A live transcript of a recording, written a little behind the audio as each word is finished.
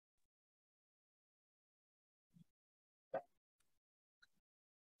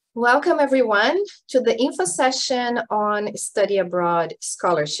Welcome everyone to the info session on study abroad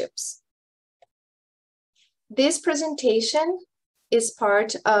scholarships. This presentation is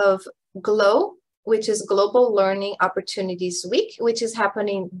part of GLOW, which is Global Learning Opportunities Week, which is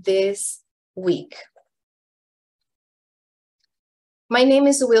happening this week. My name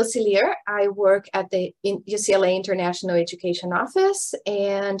is Will Cillier. I work at the UCLA International Education Office,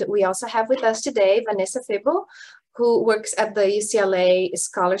 and we also have with us today Vanessa Febo, who works at the UCLA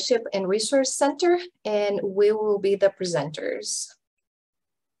Scholarship and Resource Center, and we will be the presenters.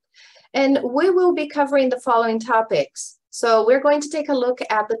 And we will be covering the following topics. So we're going to take a look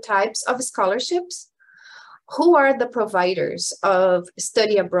at the types of scholarships, who are the providers of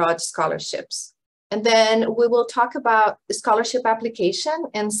study abroad scholarships, and then we will talk about scholarship application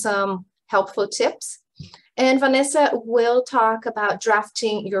and some helpful tips. And Vanessa will talk about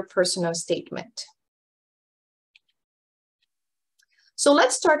drafting your personal statement. So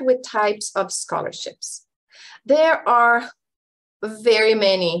let's start with types of scholarships. There are very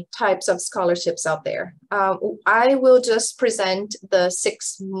many types of scholarships out there. I will just present the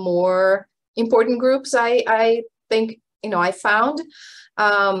 6 more important groups I think I found.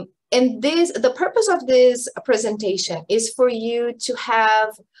 And the purpose of this presentation is for you to have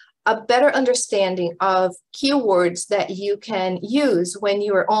a better understanding of keywords that you can use when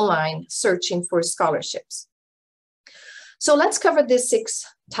you are online searching for scholarships. So let's cover these 6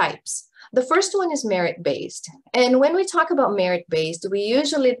 types. The first one is merit-based. And when we talk about merit-based, we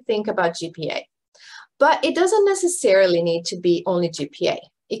usually think about GPA. But it doesn't necessarily need to be only GPA.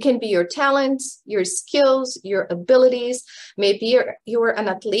 It can be your talents, your skills, your abilities. Maybe you're an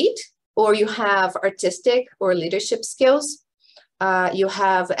athlete, or you have artistic or leadership skills. You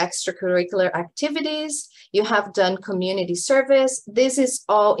have extracurricular activities. You have done community service. This is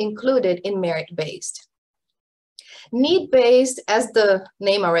all included in merit-based. Need-based, as the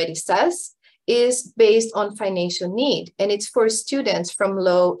name already says, is based on financial need, and it's for students from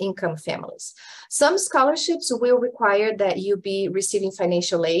low-income families. Some scholarships will require that you be receiving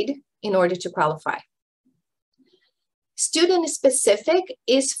financial aid in order to qualify. Student-specific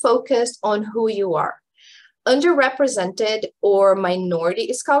is focused on who you are. Underrepresented or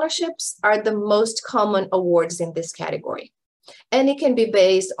minority scholarships are the most common awards in this category. And it can be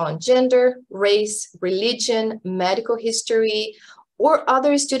based on gender, race, religion, medical history, or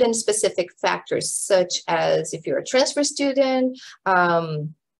other student-specific factors, such as if you're a transfer student,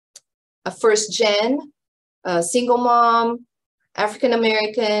 a first-gen, a single mom,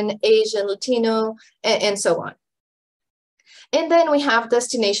 African-American, Asian, Latino, and so on. And then we have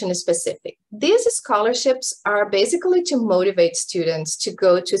destination-specific. These scholarships are basically to motivate students to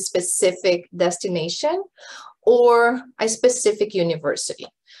go to a specific destination or a specific university.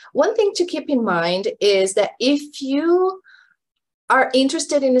 One thing to keep in mind is that if you are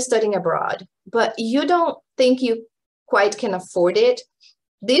interested in studying abroad, but you don't think you quite can afford it,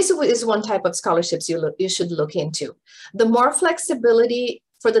 this is one type of scholarships you should look into. The more flexibility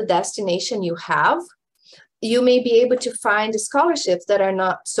for the destination you have, you may be able to find scholarships that are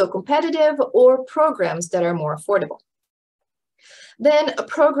not so competitive or programs that are more affordable. Then a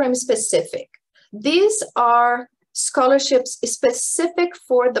program specific. These are scholarships specific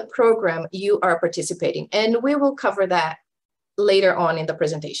for the program you are participating, and we will cover that later on in the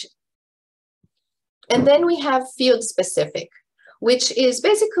presentation. And then we have field specific, which is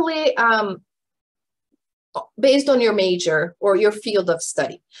basically based on your major or your field of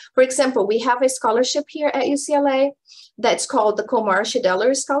study. For example, we have a scholarship here at UCLA that's called the Komar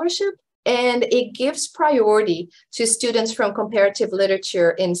Shideler Scholarship, and it gives priority to students from comparative literature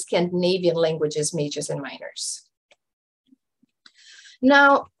in Scandinavian languages, majors and minors.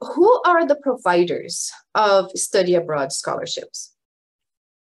 Now, who are the providers of study abroad scholarships?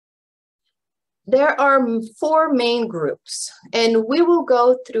 There are 4 main groups, and we will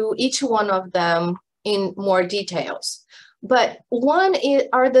go through each one of them in more details. But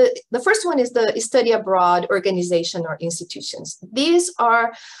the first one is the study abroad organization or institutions. These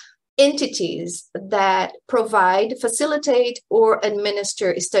are entities that provide, facilitate, or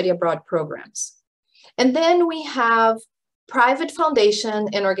administer study abroad programs. And then we have private foundation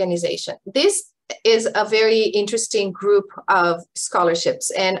and organization. This is a very interesting group of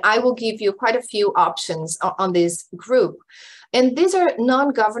scholarships, and I will give you quite a few options on this group. And these are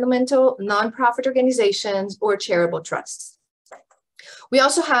non-governmental, non-profit organizations or charitable trusts. We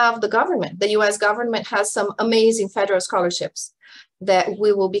also have the government. The US government has some amazing federal scholarships that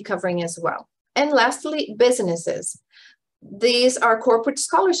we will be covering as well. And lastly, businesses. These are corporate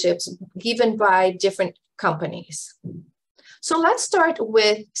scholarships given by different companies. So let's start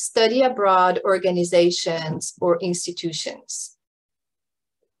with study abroad organizations or institutions.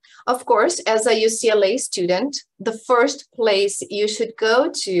 Of course, as a UCLA student, the first place you should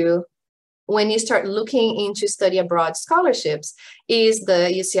go to when you start looking into study abroad scholarships is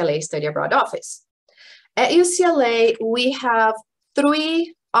the UCLA Study Abroad office. At UCLA, we have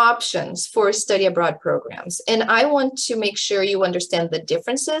 3 options for study abroad programs. And I want to make sure you understand the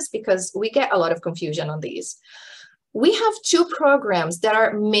differences because we get a lot of confusion on these. We have 2 programs that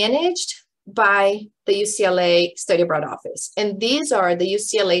are managed by the UCLA Study Abroad office. And these are the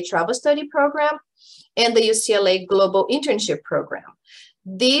UCLA Travel Study Program and the UCLA Global Internship Program.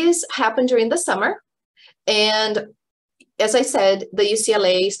 These happen during the summer. And as I said, the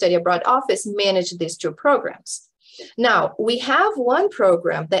UCLA Study Abroad office managed these 2 programs. Now, we have one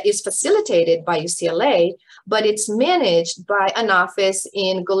program that is facilitated by UCLA, but it's managed by an office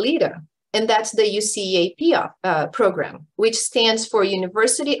in Goleta, and that's the UCAP program, which stands for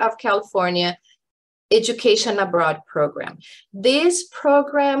University of California Education Abroad Program. This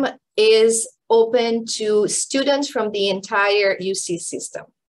program is open to students from the entire UC system.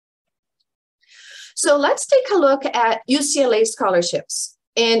 So let's take a look at UCLA scholarships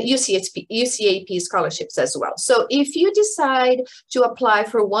and UCAP scholarships as well. So if you decide to apply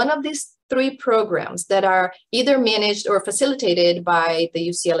for one of these 3 programs that are either managed or facilitated by the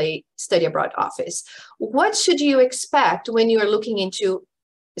UCLA Study Abroad office, what should you expect when you are looking into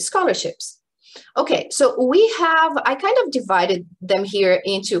scholarships? Okay, so I kind of divided them here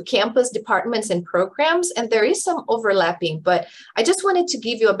into campus, departments, and programs, and there is some overlapping, but I just wanted to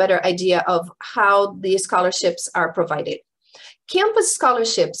give you a better idea of how the scholarships are provided. Campus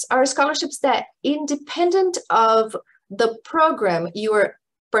scholarships are scholarships that, independent of the program you are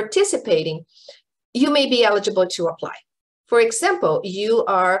participating, you may be eligible to apply. For example, you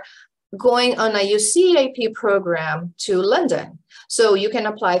are going on a UCAP program to London, so you can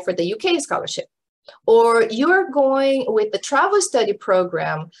apply for the UK scholarship. Or you're going with the travel study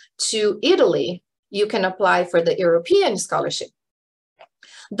program to Italy, you can apply for the European scholarship.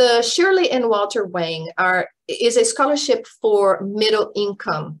 The Shirley and Walter Wang is a scholarship for middle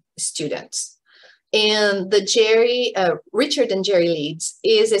income students. And the Richard and Jerry Leeds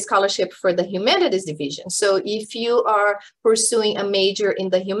is a scholarship for the humanities division. So if you are pursuing a major in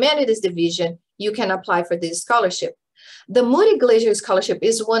the humanities division, you can apply for this scholarship. The Moody Glaser scholarship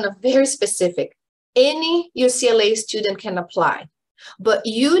is one of very specific. Any UCLA student can apply, but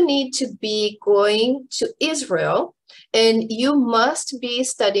you need to be going to Israel and you must be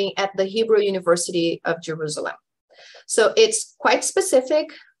studying at the Hebrew University of Jerusalem. So it's quite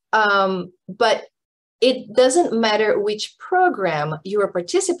specific, but it doesn't matter which program you are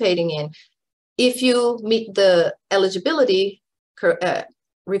participating in. If you meet the eligibility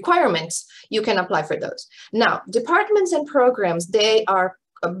requirements, you can apply for those. Now, departments and programs, they are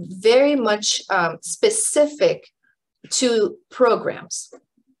very much specific to programs.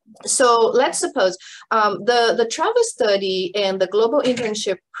 So let's suppose the travel study and the global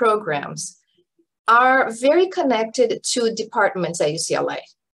internship programs are very connected to departments at UCLA.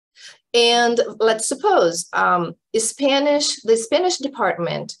 And let's suppose the Spanish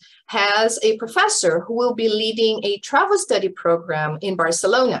department has a professor who will be leading a travel study program in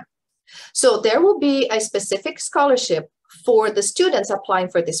Barcelona. So there will be a specific scholarship for the students applying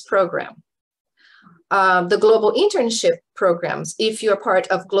for this program. The global internship programs, if you're part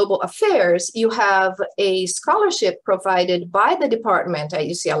of global affairs, you have a scholarship provided by the department at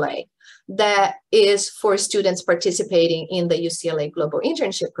UCLA that is for students participating in the UCLA Global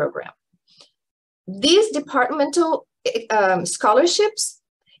Internship Program. These departmental scholarships,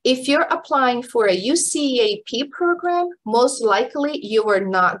 if you're applying for a UCAP program, most likely you are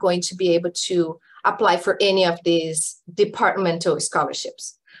not going to be able to apply for any of these departmental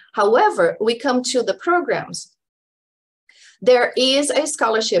scholarships. However, we come to the programs. There is a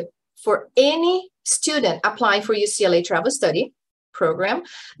scholarship for any student applying for UCLA Travel Study Program.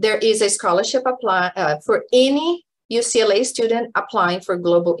 There is a scholarship for any UCLA student applying for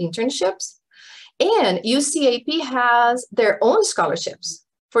global internships. And UCAP has their own scholarships.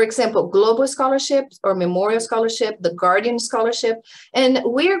 For example, Global Scholarships or Memorial Scholarship, the Guardian Scholarship. And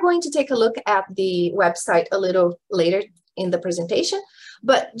we're going to take a look at the website a little later in the presentation.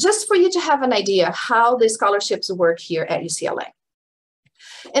 But just for you to have an idea how the scholarships work here at UCLA.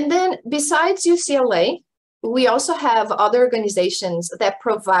 And then besides UCLA, we also have other organizations that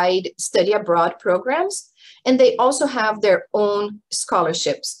provide study abroad programs, and they also have their own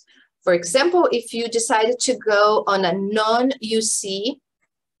scholarships. For example, if you decided to go on a non-UC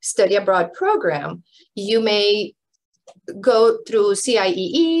study abroad program, you may go through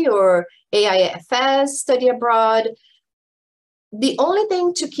CIEE or AIFS study abroad. The only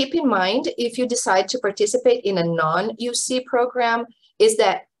thing to keep in mind if you decide to participate in a non-UC program is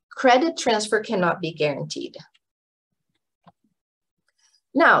that credit transfer cannot be guaranteed.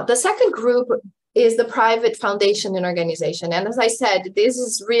 Now, the second group is the private foundation and organization. And as I said, this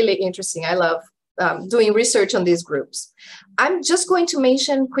is really interesting. I love doing research on these groups. I'm just going to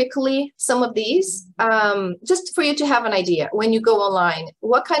mention quickly some of these, just for you to have an idea when you go online,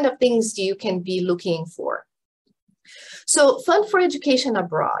 what kind of things you can be looking for. So Fund for Education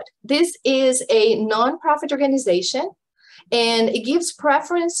Abroad. This is a nonprofit organization, and it gives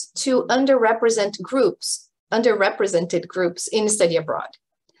preference to underrepresented groups in study abroad.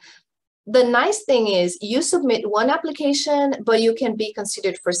 The nice thing is you submit one application, but you can be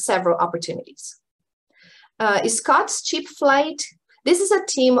considered for several opportunities. Scott's Cheap Flight. This is a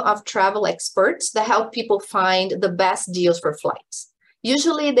team of travel experts that help people find the best deals for flights.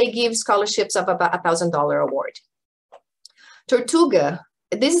 Usually they give scholarships of about $1,000 award. Tortuga,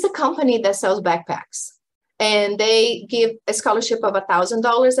 this is a company that sells backpacks, and they give a scholarship of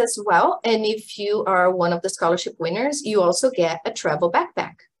 $1,000 as well. And if you are one of the scholarship winners, you also get a travel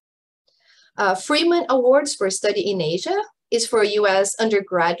backpack. Freeman Awards for Study in Asia is for U.S.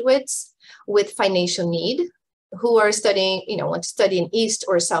 undergraduates with financial need who are studying, want to study in East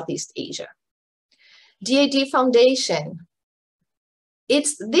or Southeast Asia. DAD Foundation.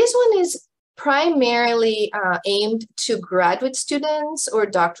 This one is primarily aimed to graduate students or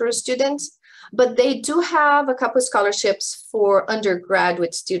doctoral students, but they do have a couple of scholarships for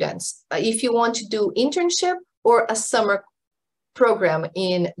undergraduate students if you want to do internship or a summer program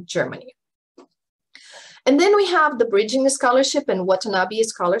in Germany. And then we have the Bridging Scholarship and Watanabe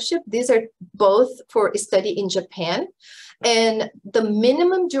Scholarship. These are both for study in Japan. And the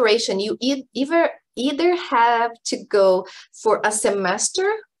minimum duration, you either have to go for a semester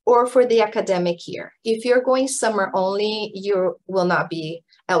or for the academic year. If you're going summer only, you will not be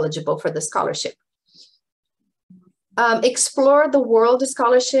eligible for the scholarship. Explore the World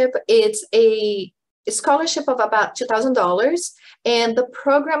Scholarship. It's a scholarship of about $2,000, and the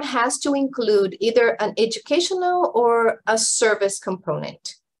program has to include either an educational or a service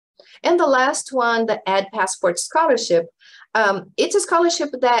component. And the last one, the Ed Passport Scholarship, it's a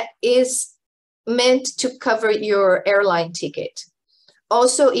scholarship that is meant to cover your airline ticket.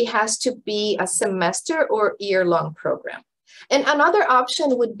 Also, it has to be a semester or year-long program. And another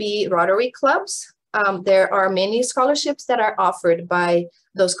option would be Rotary clubs. There are many scholarships that are offered by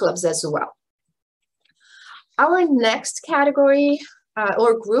those clubs as well. Our next category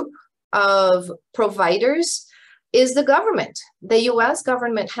or group of providers is the government. The US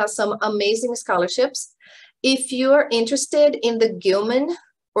government has some amazing scholarships. If you're interested in the Gilman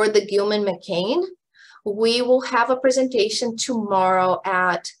or the Gilman-McCain, we will have a presentation tomorrow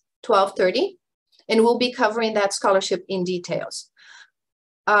at 12:30, and we'll be covering that scholarship in details.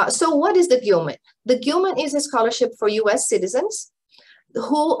 So what is the Gilman? The Gilman is a scholarship for US citizens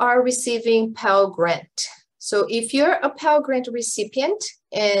who are receiving Pell Grant. So if you're a Pell Grant recipient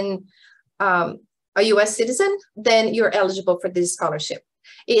and a US citizen, then you're eligible for this scholarship.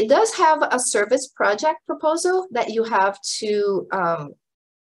 It does have a service project proposal that you have to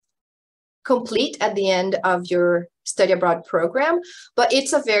complete at the end of your study abroad program, but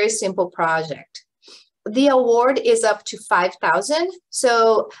it's a very simple project. The award is up to $5,000.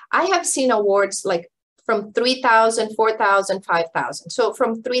 So I have seen awards like from $3,000, $4,000, $5,000. So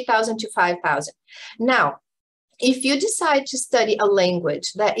from $3,000 to $5,000. Now, if you decide to study a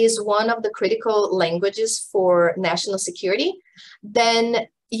language that is one of the critical languages for national security, then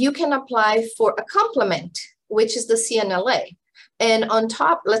you can apply for a complement, which is the CNLA. And on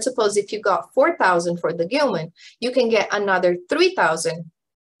top, let's suppose if you got $4,000 for the Gilman, you can get another $3,000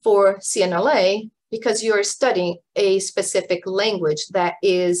 for CNLA because you're studying a specific language that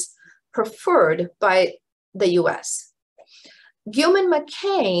is preferred by the US.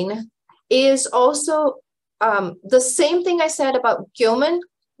 Gilman-McCain is also the same thing I said about Gilman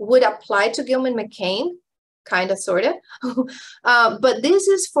would apply to Gilman-McCain, kind of, sort of. But this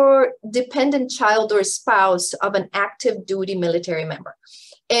is for dependent child or spouse of an active duty military member.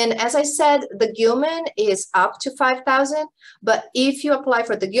 And as I said, the Gilman is up to $5,000, but if you apply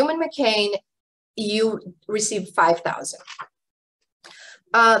for the Gilman-McCain, you receive $5,000.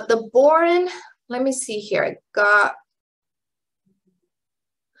 The Boren, let me see here, I got,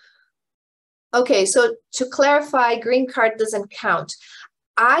 okay, so to clarify, green card doesn't count.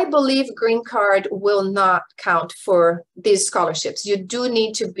 I believe green card will not count for these scholarships. You do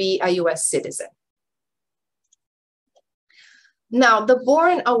need to be a US citizen. Now, the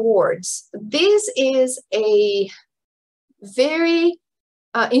Boren Awards. This is a very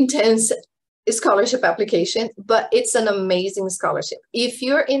intense scholarship application, but it's an amazing scholarship. If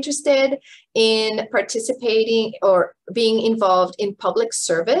you're interested in participating or being involved in public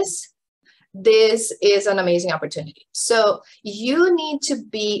service, this is an amazing opportunity. So you need to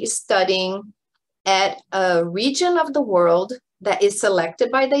be studying at a region of the world that is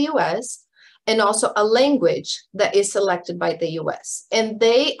selected by the US, and also a language that is selected by the US. And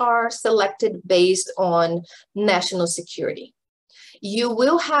they are selected based on national security. You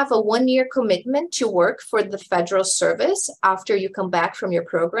will have a 1-year commitment to work for the federal service after you come back from your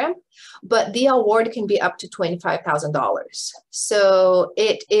program, but the award can be up to $25,000. So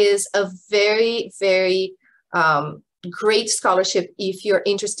it is a very, very great scholarship if you're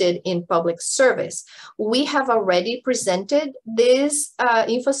interested in public service. We have already presented this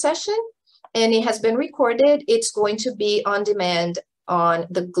info session, and it has been recorded. It's going to be on demand on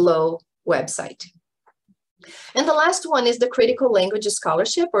the GLOW website. And the last one is the Critical Languages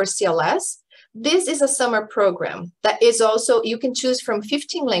Scholarship, or CLS. This is a summer program that is also, you can choose from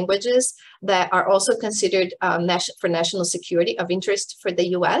 15 languages that are also considered for national security of interest for the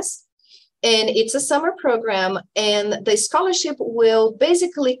US. And it's a summer program, and the scholarship will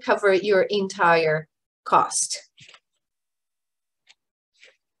basically cover your entire cost.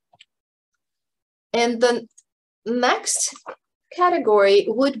 And the next category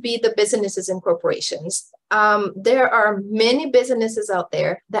would be the businesses and corporations. There are many businesses out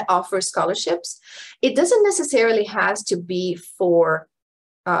there that offer scholarships. It doesn't necessarily have to be for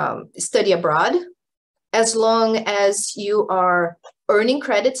study abroad, as long as you are earning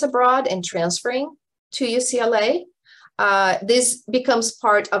credits abroad and transferring to UCLA. This becomes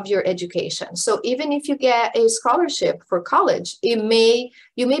part of your education. So even if you get a scholarship for college, you may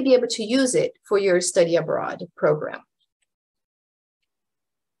be able to use it for your study abroad program.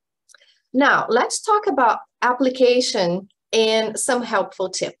 Now, let's talk about application and some helpful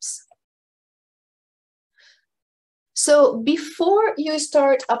tips. So before you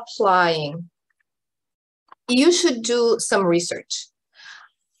start applying, you should do some research.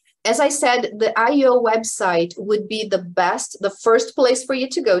 As I said, the IO website would be the first place for you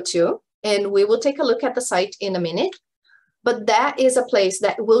to go to, and we will take a look at the site in a minute. But that is a place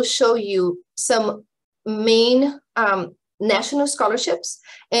that will show you some main national scholarships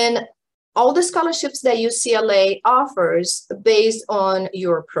and all the scholarships that UCLA offers based on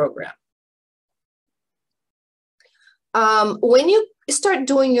your program. When you start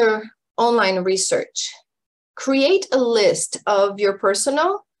doing your online research, create a list of your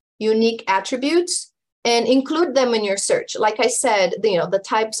personal unique attributes and include them in your search. Like I said, the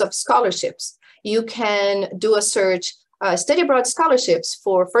types of scholarships. You can do a search, study abroad scholarships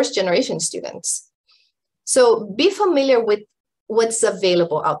for first-generation students. So be familiar with what's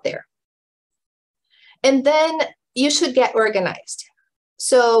available out there. And then you should get organized.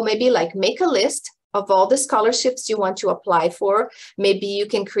 So maybe make a list of all the scholarships you want to apply for. Maybe you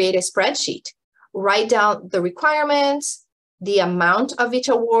can create a spreadsheet, write down the requirements, the amount of each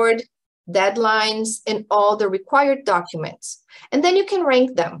award, deadlines, and all the required documents. And then you can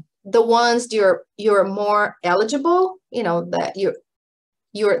rank them. The ones you're more eligible, that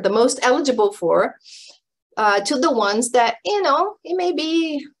you're the most eligible for, to the ones that, it may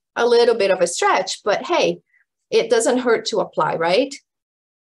be a little bit of a stretch, but hey, it doesn't hurt to apply, right?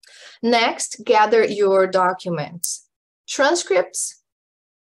 Next, gather your documents. Transcripts,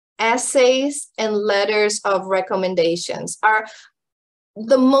 essays, and letters of recommendations are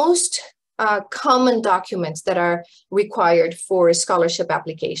the most common documents that are required for scholarship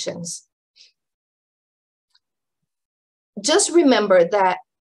applications. Just remember that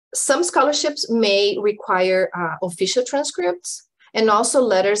some scholarships may require official transcripts and also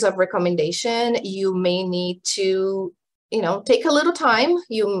letters of recommendation. You may need to, take a little time.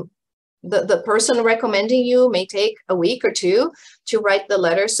 The person recommending you may take a week or two to write the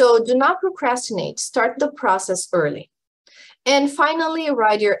letter. So do not procrastinate. Start the process early. And finally,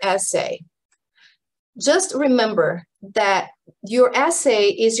 write your essay. Just remember that your essay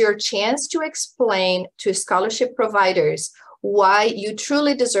is your chance to explain to scholarship providers why you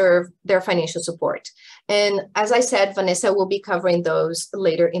truly deserve their financial support. And as I said, Vanessa will be covering those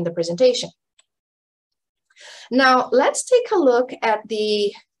later in the presentation. Now, let's take a look at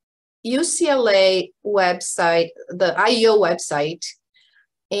the UCLA website, the IO website,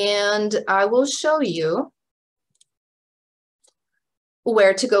 and I will show you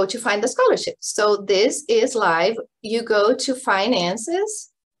where to go to find the scholarships. So this is live. You go to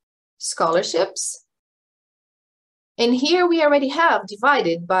Finances, Scholarships, and here we already have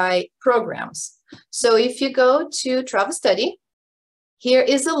divided by programs. So if you go to Travel Study, here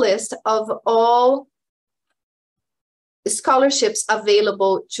is a list of all scholarships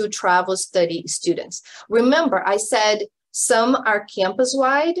available to travel study students. Remember, I said some are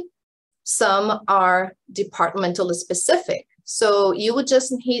campus-wide, some are departmental specific. So you would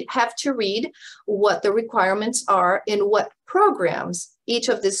just have to read what the requirements are and what programs each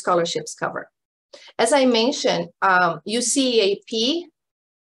of these scholarships cover. As I mentioned, UCAP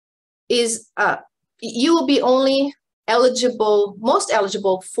is, you will be only eligible, most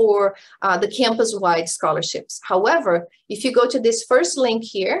eligible for the campus-wide scholarships. However, if you go to this first link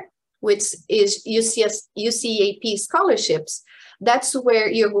here, which is UCAP scholarships, that's where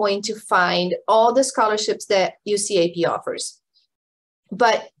you're going to find all the scholarships that UCAP offers.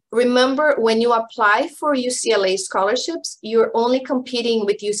 But remember, when you apply for UCLA scholarships, you're only competing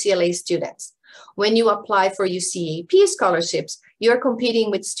with UCLA students. When you apply for UCAP scholarships, you're competing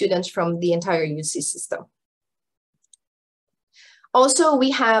with students from the entire UC system. Also,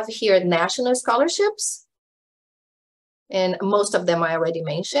 we have here national scholarships, and most of them I already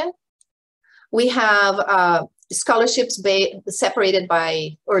mentioned. We have scholarships separated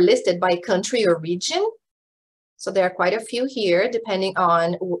by or listed by country or region. So there are quite a few here, depending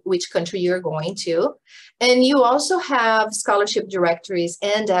on which country you're going to. And you also have scholarship directories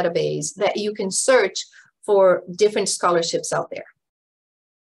and database that you can search for different scholarships out there.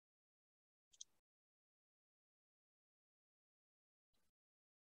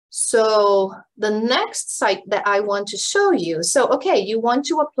 So the next site that I want to show you, so okay, you want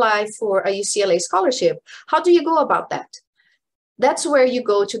to apply for a UCLA scholarship. How do you go about that? That's where you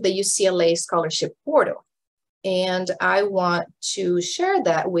go to the UCLA scholarship portal. And I want to share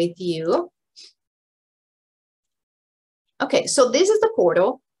that with you. Okay, so this is the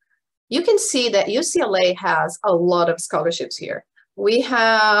portal. You can see that UCLA has a lot of scholarships here. We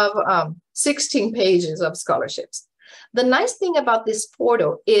have 16 pages of scholarships. The nice thing about this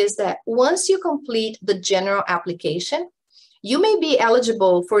portal is that once you complete the general application, you may be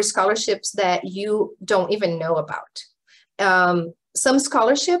eligible for scholarships that you don't even know about. Some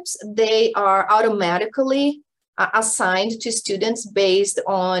scholarships, they are automatically assigned to students based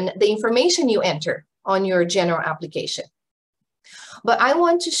on the information you enter on your general application. But I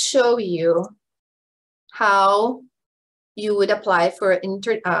want to show you how you would apply for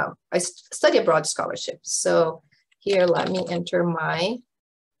a study abroad scholarship. So here, let me enter my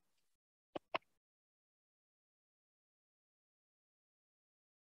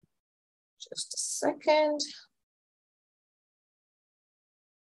just a second.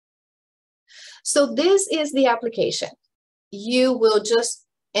 So this is the application. You will just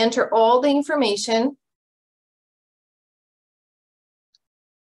enter all the information.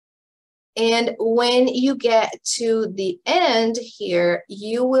 And when you get to the end here,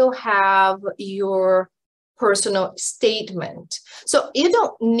 you will have your personal statement. So you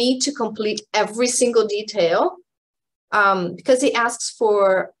don't need to complete every single detail because it asks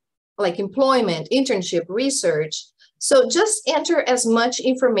for like employment, internship, research. So just enter as much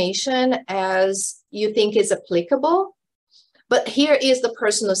information as you think is applicable. But here is the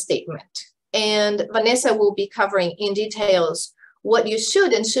personal statement. And Vanessa will be covering in details what you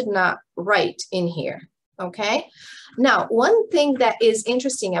should and should not write in here, okay? Now, one thing that is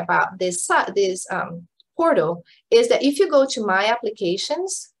interesting about this portal is that if you go to My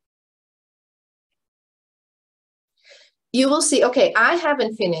Applications, you will see, okay, I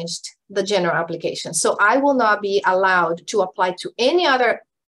haven't finished the general application, so I will not be allowed to apply to any other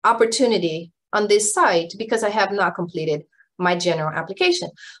opportunity on this site because I have not completed my general application.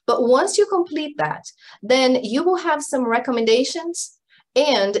 But once you complete that, then you will have some recommendations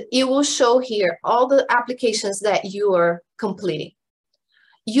and it will show here all the applications that you are completing.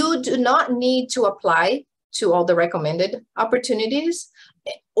 You do not need to apply to all the recommended opportunities,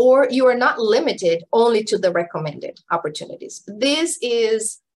 or you are not limited only to the recommended opportunities. This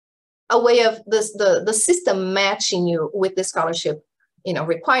is a way of the system matching you with the scholarship,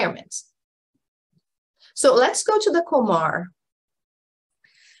 requirements. So let's go to the Comar.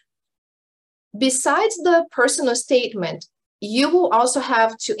 Besides the personal statement, you will also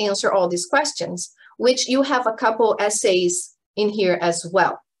have to answer all these questions, which you have a couple essays in here as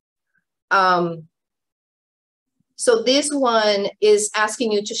well. So this one is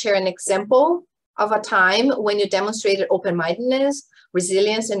asking you to share an example of a time when you demonstrated open-mindedness,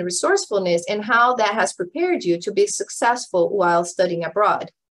 resilience, and resourcefulness, and how that has prepared you to be successful while studying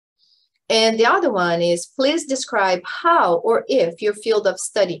abroad. And the other one is, please describe how or if your field of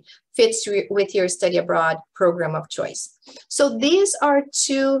study fits with your study abroad program of choice. So these are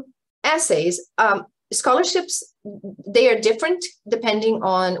two essays. Scholarships, they are different depending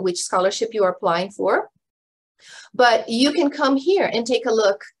on which scholarship you are applying for. But you can come here and take a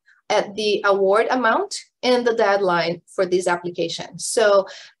look at the award amount and the deadline for this application. So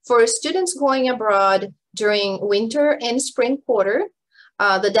for students going abroad during winter and spring quarter,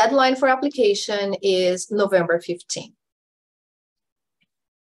 the deadline for application is November 15th.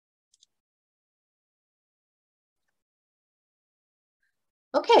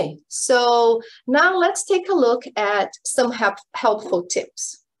 Okay, so now let's take a look at some helpful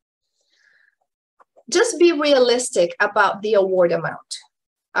tips. Just be realistic about the award amount.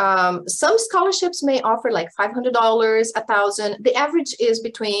 Some scholarships may offer like $500, $1,000. The average is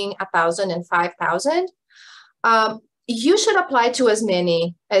between $1,000 and $5,000. You should apply to as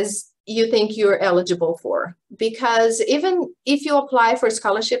many as you think you're eligible for, because even if you apply for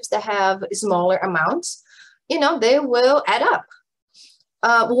scholarships that have smaller amounts, you know, they will add up.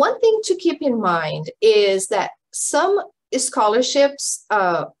 One thing to keep in mind is that some scholarships,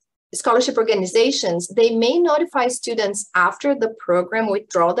 scholarship organizations, they may notify students after the program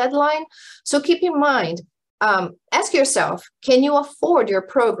withdrawal deadline. So keep in mind, ask yourself, can you afford your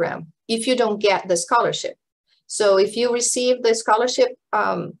program if you don't get the scholarship? So if you receive the scholarship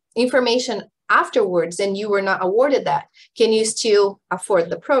information afterwards and you were not awarded that, can you still afford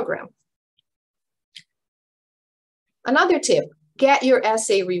the program? Another tip, get your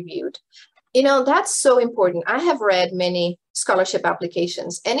essay reviewed. You know, that's so important. I have read many scholarship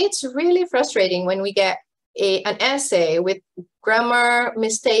applications, and it's really frustrating when we get an essay with grammar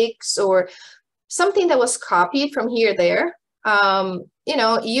mistakes or something that was copied from here or there. You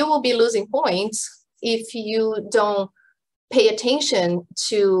know, you will be losing points if you don't pay attention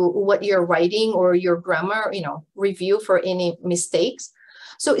to what you're writing or your grammar, you know, review for any mistakes.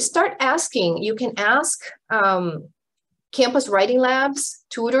 So start asking. You can ask campus writing labs,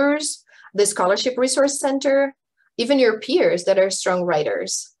 tutors, the Scholarship Resource Center, even your peers that are strong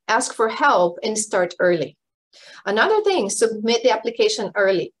writers. Ask for help and start early. Another thing, submit the application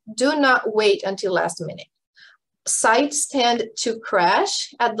early. Do not wait until last minute. Sites tend to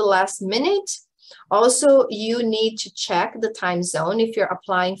crash at the last minute. Also, you need to check the time zone. If you're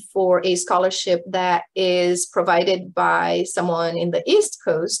applying for a scholarship that is provided by someone in the East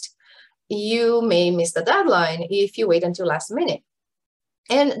Coast, you may miss the deadline if you wait until last minute.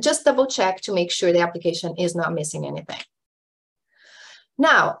 And just double check to make sure the application is not missing anything.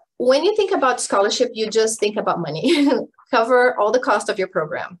 Now, when you think about scholarship, you just think about money, cover all the cost of your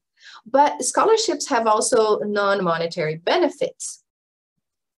program. But scholarships have also non-monetary benefits.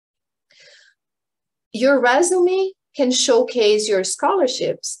 Your resume can showcase your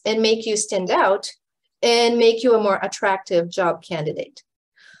scholarships and make you stand out and make you a more attractive job candidate.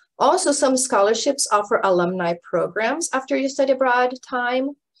 Also, some scholarships offer alumni programs after your study abroad time.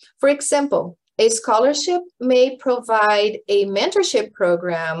 For example, a scholarship may provide a mentorship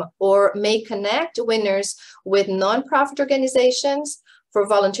program or may connect winners with nonprofit organizations for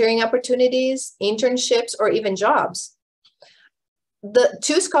volunteering opportunities, internships, or even jobs. The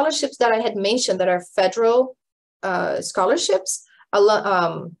two scholarships that I had mentioned that are federal scholarships,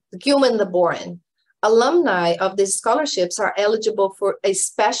 Gilman the Boren. Alumni of these scholarships are eligible for a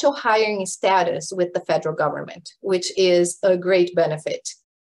special hiring status with the federal government, which is a great benefit.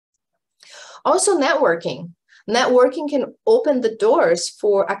 Also, networking. Networking can open the doors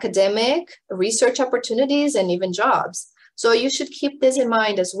for academic, research opportunities, and even jobs. So you should keep this in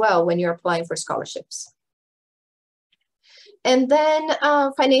mind as well when you're applying for scholarships. And then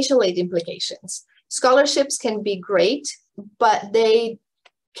financial aid implications. Scholarships can be great, but they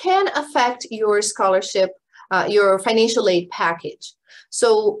can affect your scholarship, your financial aid package.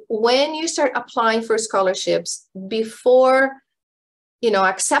 So when you start applying for scholarships, before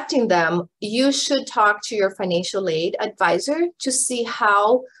accepting them, you should talk to your financial aid advisor to see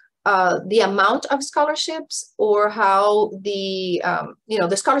how the amount of scholarships or how the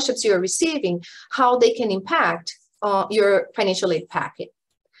the scholarships you're receiving, how they can impact your financial aid packet.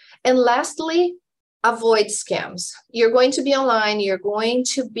 And lastly, avoid scams. You're going to be online, you're going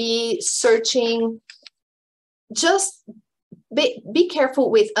to be searching. Just be careful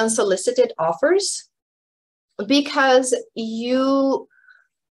with unsolicited offers, because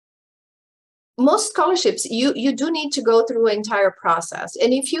most scholarships, you do need to go through an entire process.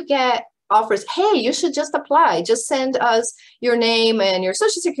 And if you get offers, hey, you should just apply, just send us your name and your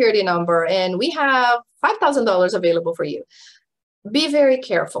social security number, and we have $5,000 available for you. Be very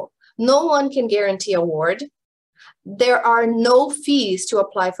careful. No one can guarantee award. There are no fees to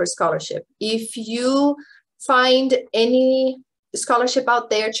apply for scholarship. If you find any scholarship out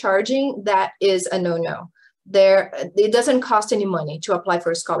there charging, that is a no-no. It doesn't cost any money to apply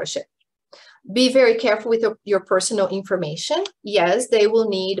for a scholarship. Be very careful with your personal information. Yes, they will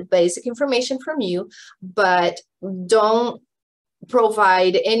need basic information from you, but don't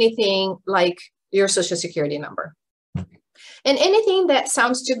provide anything like your social security number. And anything that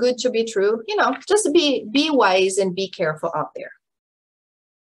sounds too good to be true, you know, just be wise and be careful out there.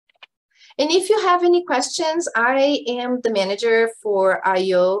 And if you have any questions, I am the manager for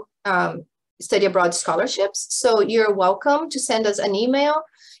IO Study Abroad Scholarships. So you're welcome to send us an email.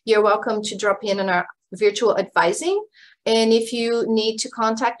 You're welcome to drop in on our virtual advising. And if you need to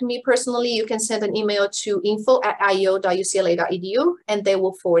contact me personally, you can send an email to info@io.ucla.edu and they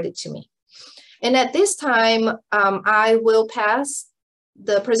will forward it to me. And at this time, I will pass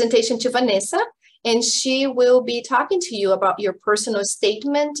the presentation to Vanessa, and she will be talking to you about your personal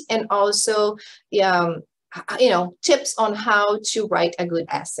statement and also, you know, tips on how to write a good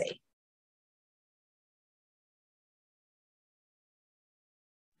essay.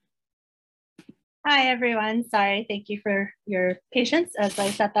 Hi, everyone. Sorry, thank you for your patience as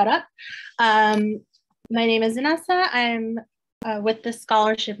I set that up. My name is Vanessa. I'm with the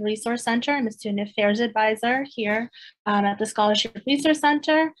Scholarship Resource Center. I'm a student affairs advisor here at the Scholarship Resource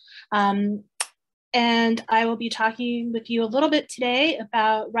Center. And I will be talking with you a little bit today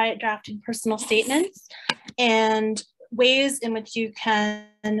about drafting personal statements and ways in which you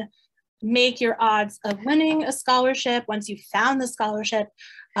can make your odds of winning a scholarship once you've found the scholarship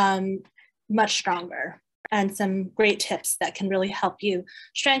much stronger, and some great tips that can really help you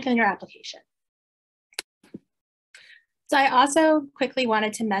strengthen your application. So I also quickly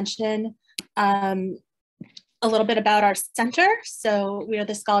wanted to mention a little bit about our center. So we are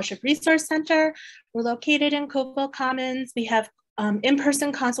the Scholarship Resource Center. We're located in Coville Commons. We have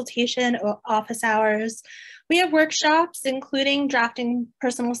in-person consultation office hours. We have workshops, including drafting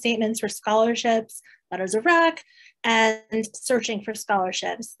personal statements for scholarships, letters of rec, and searching for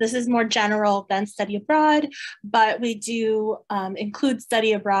scholarships. This is more general than study abroad, but we do include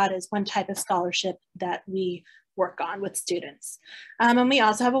study abroad as one type of scholarship that we work on with students. And we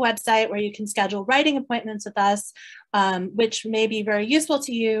also have a website where you can schedule writing appointments with us, which may be very useful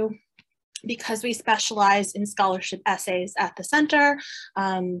to you because we specialize in scholarship essays at the center.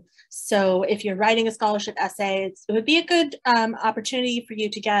 So if you're writing a scholarship essay, it would be a good opportunity for you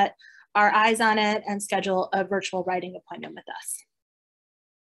to get our eyes on it and schedule a virtual writing appointment with us.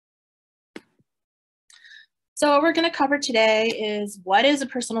 So what we're going to cover today is, what is a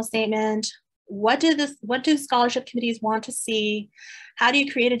personal statement? What do scholarship committees want to see? How do you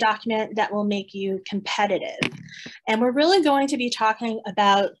create a document that will make you competitive? And we're really going to be talking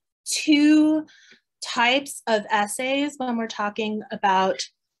about two types of essays when we're talking about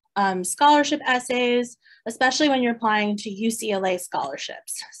scholarship essays, especially when you're applying to UCLA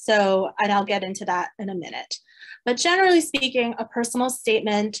scholarships. So, and I'll get into that in a minute. But generally speaking, a personal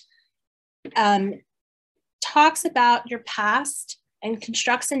statement talks about your past and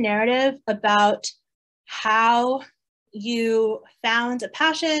constructs a narrative about how you found a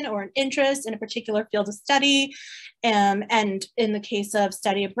passion or an interest in a particular field of study. And in the case of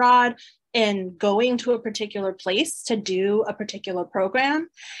study abroad, in going to a particular place to do a particular program.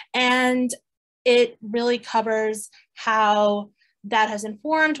 And it really covers how that has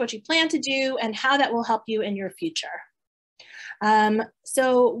informed what you plan to do and how that will help you in your future.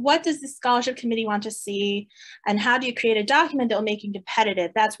 So what does the scholarship committee want to see, and how do you create a document that will make you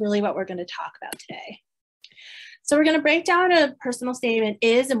competitive? That's really what we're going to talk about today. So we're going to break down what a personal statement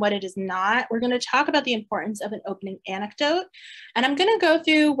is and what it is not. We're going to talk about the importance of an opening anecdote, and I'm going to go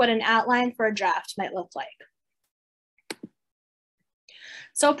through what an outline for a draft might look like.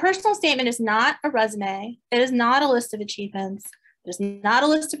 So a personal statement is not a resume. It is not a list of achievements. It is not a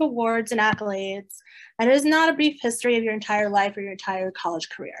list of awards and accolades, and it is not a brief history of your entire life or your entire college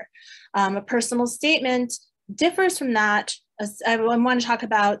career. A personal statement differs from that. I want to talk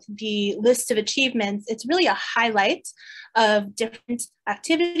about the list of achievements. It's really a highlight of different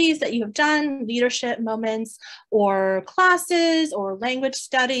activities that you have done, leadership moments, or classes, or language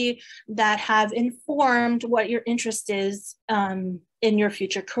study that have informed what your interest is in your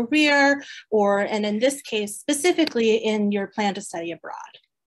future career, and in this case, specifically in your plan to study abroad.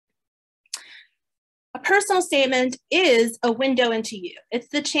 A personal statement is a window into you. It's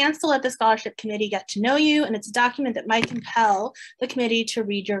the chance to let the scholarship committee get to know you, and it's a document that might compel the committee to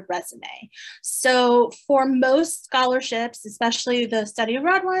read your resume. So for most scholarships, especially the study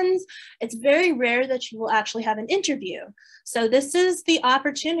abroad ones, it's very rare that you will actually have an interview. So this is the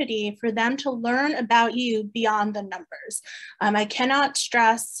opportunity for them to learn about you beyond the numbers. I cannot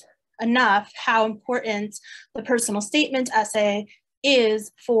stress enough how important the personal statement essay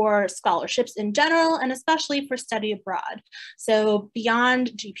is for scholarships in general, and especially for study abroad. So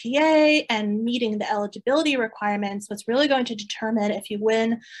beyond GPA and meeting the eligibility requirements, what's really going to determine if you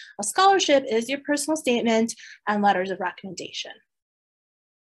win a scholarship is your personal statement and letters of recommendation.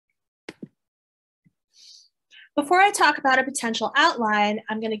 Before I talk about a potential outline,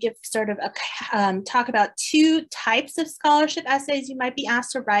 I'm going to give sort of a talk about two types of scholarship essays you might be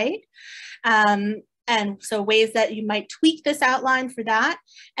asked to write. And so ways that you might tweak this outline for that.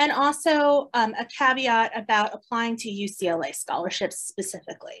 And also a caveat about applying to UCLA scholarships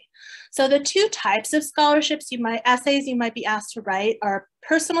specifically. So the two types of scholarships essays you might be asked to write are a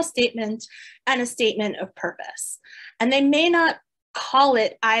personal statement and a statement of purpose. And they may not call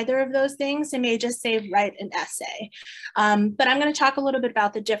it either of those things. They may just say write an essay. But I'm going to talk a little bit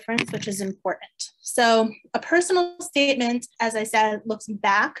about the difference, which is important. So a personal statement, as I said, looks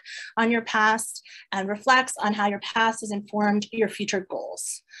back on your past and reflects on how your past has informed your future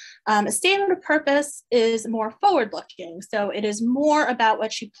goals. A statement of purpose is more forward-looking, so it is more about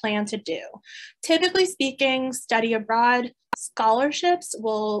what you plan to do. Typically speaking, study abroad scholarships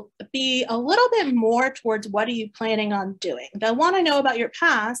will be a little bit more towards what are you planning on doing. They'll want to know about your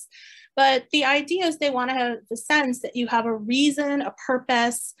past, but the idea is they want to have the sense that you have a reason, a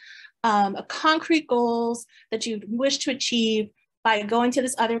purpose, a concrete goals that you wish to achieve by going to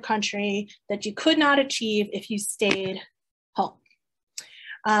this other country that you could not achieve if you stayed home.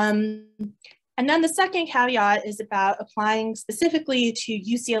 And then the second caveat is about applying specifically to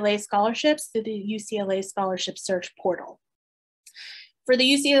UCLA scholarships through the UCLA Scholarship Search Portal. For the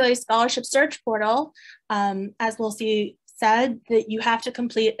UCLA Scholarship Search Portal, as we'll see said, that you have to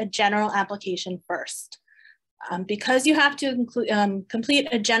complete a general application first. Because you have to complete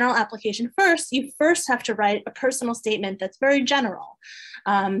a general application first, you first have to write a personal statement that's very general,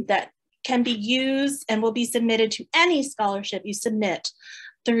 that can be used and will be submitted to any scholarship you submit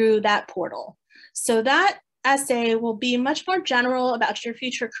through that portal. So that essay will be much more general about your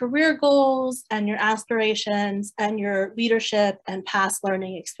future career goals and your aspirations and your leadership and past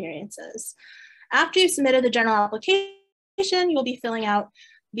learning experiences. After you've submitted the general application, you'll be filling out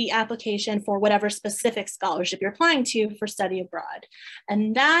the application for whatever specific scholarship you're applying to for study abroad.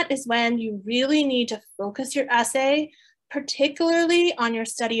 And that is when you really need to focus your essay, particularly on your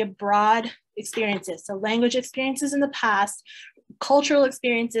study abroad experiences. So language experiences in the past, cultural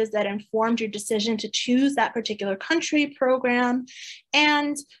experiences that informed your decision to choose that particular country program,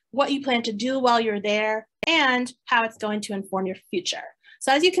 and what you plan to do while you're there, and how it's going to inform your future.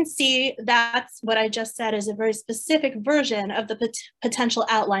 So as you can see, that's what I just said is a very specific version of the potential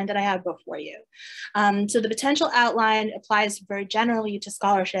outline that I have before you. So the potential outline applies very generally to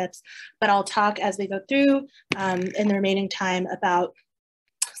scholarships, but I'll talk as we go through in the remaining time about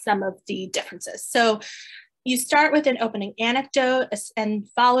some of the differences. So you start with an opening anecdote and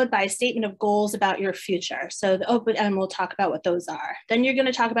followed by a statement of goals about your future. So and we'll talk about what those are. Then you're going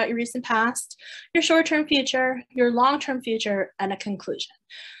to talk about your recent past, your short-term future, your long-term future, and a conclusion.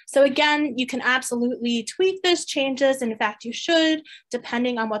 So again, you can absolutely tweak those changes. And in fact, you should,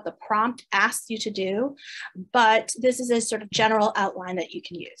 depending on what the prompt asks you to do. But this is a sort of general outline that you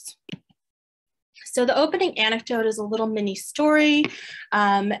can use. So the opening anecdote is a little mini story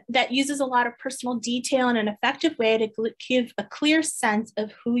that uses a lot of personal detail in an effective way to give a clear sense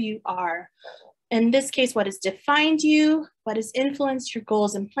of who you are. In this case, what has defined you, what has influenced your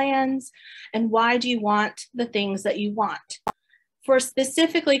goals and plans, and why do you want the things that you want.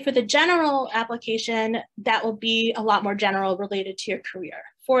 Specifically for the general application, that will be a lot more general related to your career.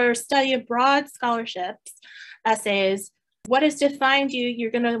 For study abroad scholarships, essays, what has defined you,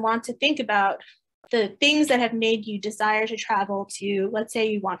 you're going to want to think about the things that have made you desire to travel to, let's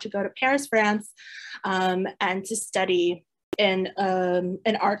say you want to go to Paris, France, and to study in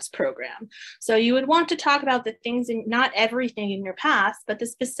an arts program. So you would want to talk about the things, not everything in your past, but the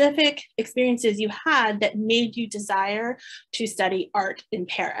specific experiences you had that made you desire to study art in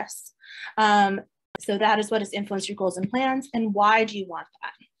Paris. So that is what has influenced your goals and plans, and why do you want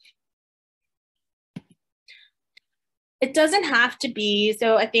that? It doesn't have to be,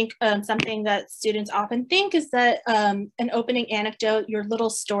 so I think something that students often think is that an opening anecdote, your little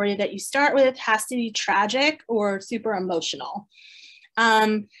story that you start with, has to be tragic or super emotional.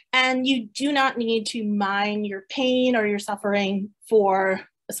 And you do not need to mine your pain or your suffering for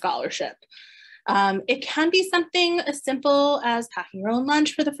a scholarship. It can be something as simple as packing your own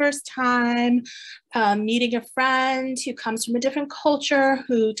lunch for the first time, meeting a friend who comes from a different culture,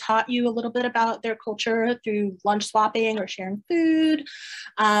 who taught you a little bit about their culture through lunch swapping or sharing food.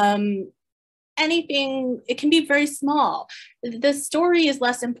 Anything, it can be very small. The story is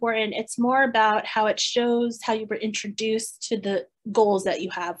less important. It's more about how it shows how you were introduced to the goals that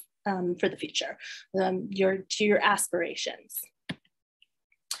you have for the future, to your aspirations.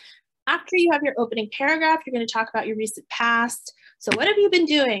 After you have your opening paragraph, you're going to talk about your recent past. So what have you been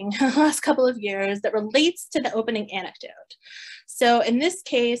doing the last couple of years that relates to the opening anecdote? So in this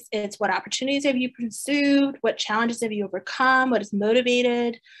case, it's what opportunities have you pursued? What challenges have you overcome? What is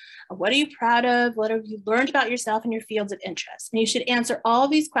motivated? What are you proud of? What have you learned about yourself and your fields of interest? And you should answer all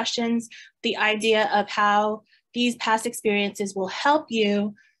of these questions, the idea of how these past experiences will help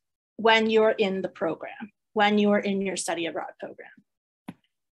you when you're in the program, when you're in your study abroad program.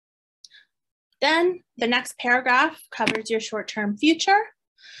 Then the next paragraph covers your short-term future.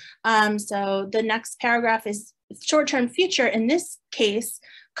 So the next paragraph is short-term future. In this case,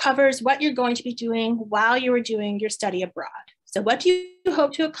 covers what you're going to be doing while you are doing your study abroad. So what do you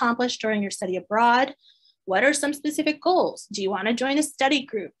hope to accomplish during your study abroad? What are some specific goals? Do you want to join a study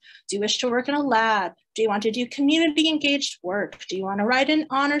group? Do you wish to work in a lab? Do you want to do community engaged work? Do you want to write an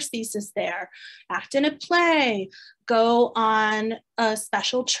honors thesis there? Act in a play? Go on a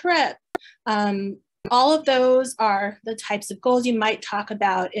special trip? All of those are the types of goals you might talk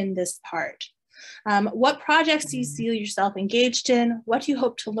about in this part. What projects do you see yourself engaged in? What do you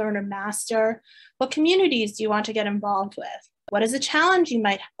hope to learn or master? What communities do you want to get involved with? What is a challenge you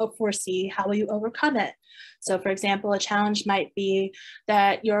might foresee? How will you overcome it? So for example, a challenge might be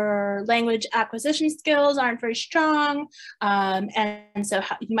that your language acquisition skills aren't very strong. And so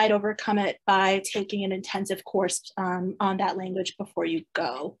you might overcome it by taking an intensive course on that language before you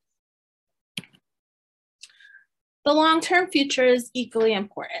go. The long-term future is equally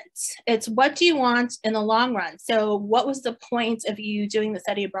important. It's what do you want in the long run? So what was the point of you doing the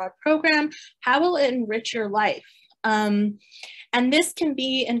study abroad program? How will it enrich your life? And this can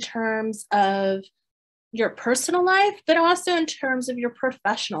be in terms of your personal life, but also in terms of your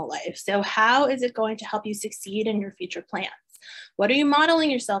professional life. So how is it going to help you succeed in your future plans? What are you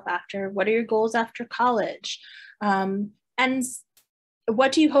modeling yourself after? What are your goals after college? And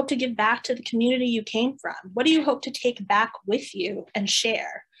what do you hope to give back to the community you came from? What do you hope to take back with you and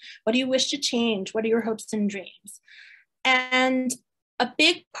share? What do you wish to change? What are your hopes and dreams? And a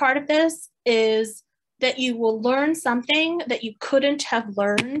big part of this is that you will learn something that you couldn't have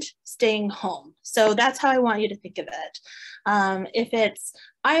learned staying home. So that's how I want you to think of it. If it's,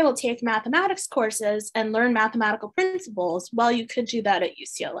 I will take mathematics courses and learn mathematical principles, well, you could do that at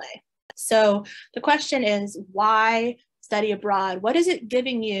UCLA. So the question is, why study abroad? What is it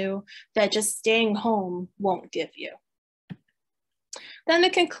giving you that just staying home won't give you? Then the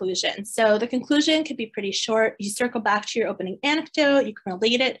conclusion. So the conclusion could be pretty short. You circle back to your opening anecdote. You can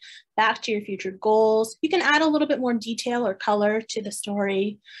relate it back to your future goals. You can add a little bit more detail or color to the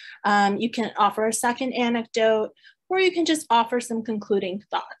story. You can offer a second anecdote, or you can just offer some concluding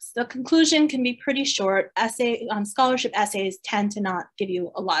thoughts. The conclusion can be pretty short. Scholarship essays tend to not give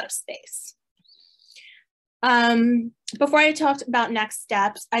you a lot of space. Before I talk about next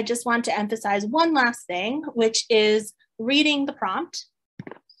steps, I just want to emphasize one last thing, which is reading the prompt.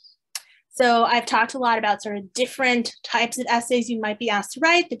 So I've talked a lot about sort of different types of essays you might be asked to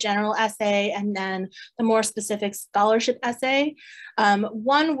write, the general essay, and then the more specific scholarship essay.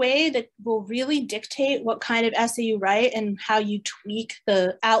 One way that will really dictate what kind of essay you write and how you tweak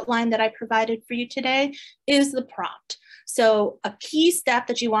the outline that I provided for you today is the prompt. So a key step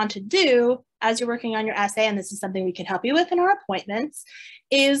that you want to do as you're working on your essay, and this is something we can help you with in our appointments,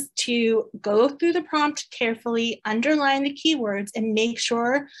 is to go through the prompt carefully, underline the keywords, and make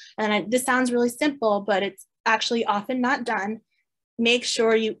sure, and this sounds really simple, but it's actually often not done, make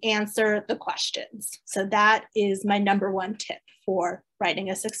sure you answer the questions. So that is my number one tip for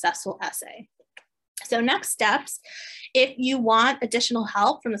writing a successful essay. So next steps, if you want additional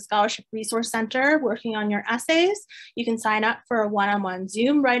help from the Scholarship Resource Center working on your essays, you can sign up for a one-on-one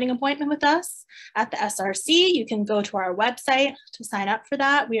Zoom writing appointment with us at the SRC. You can go to our website to sign up for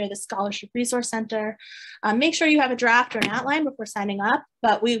that. We are the Scholarship Resource Center. Make sure you have a draft or an outline before signing up,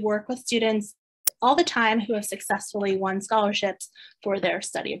 but we work with students all the time who have successfully won scholarships for their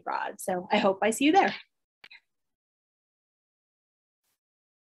study abroad. So I hope I see you there.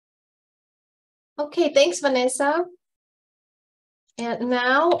 Okay, thanks, Vanessa. And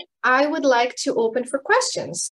now I would like to open for questions.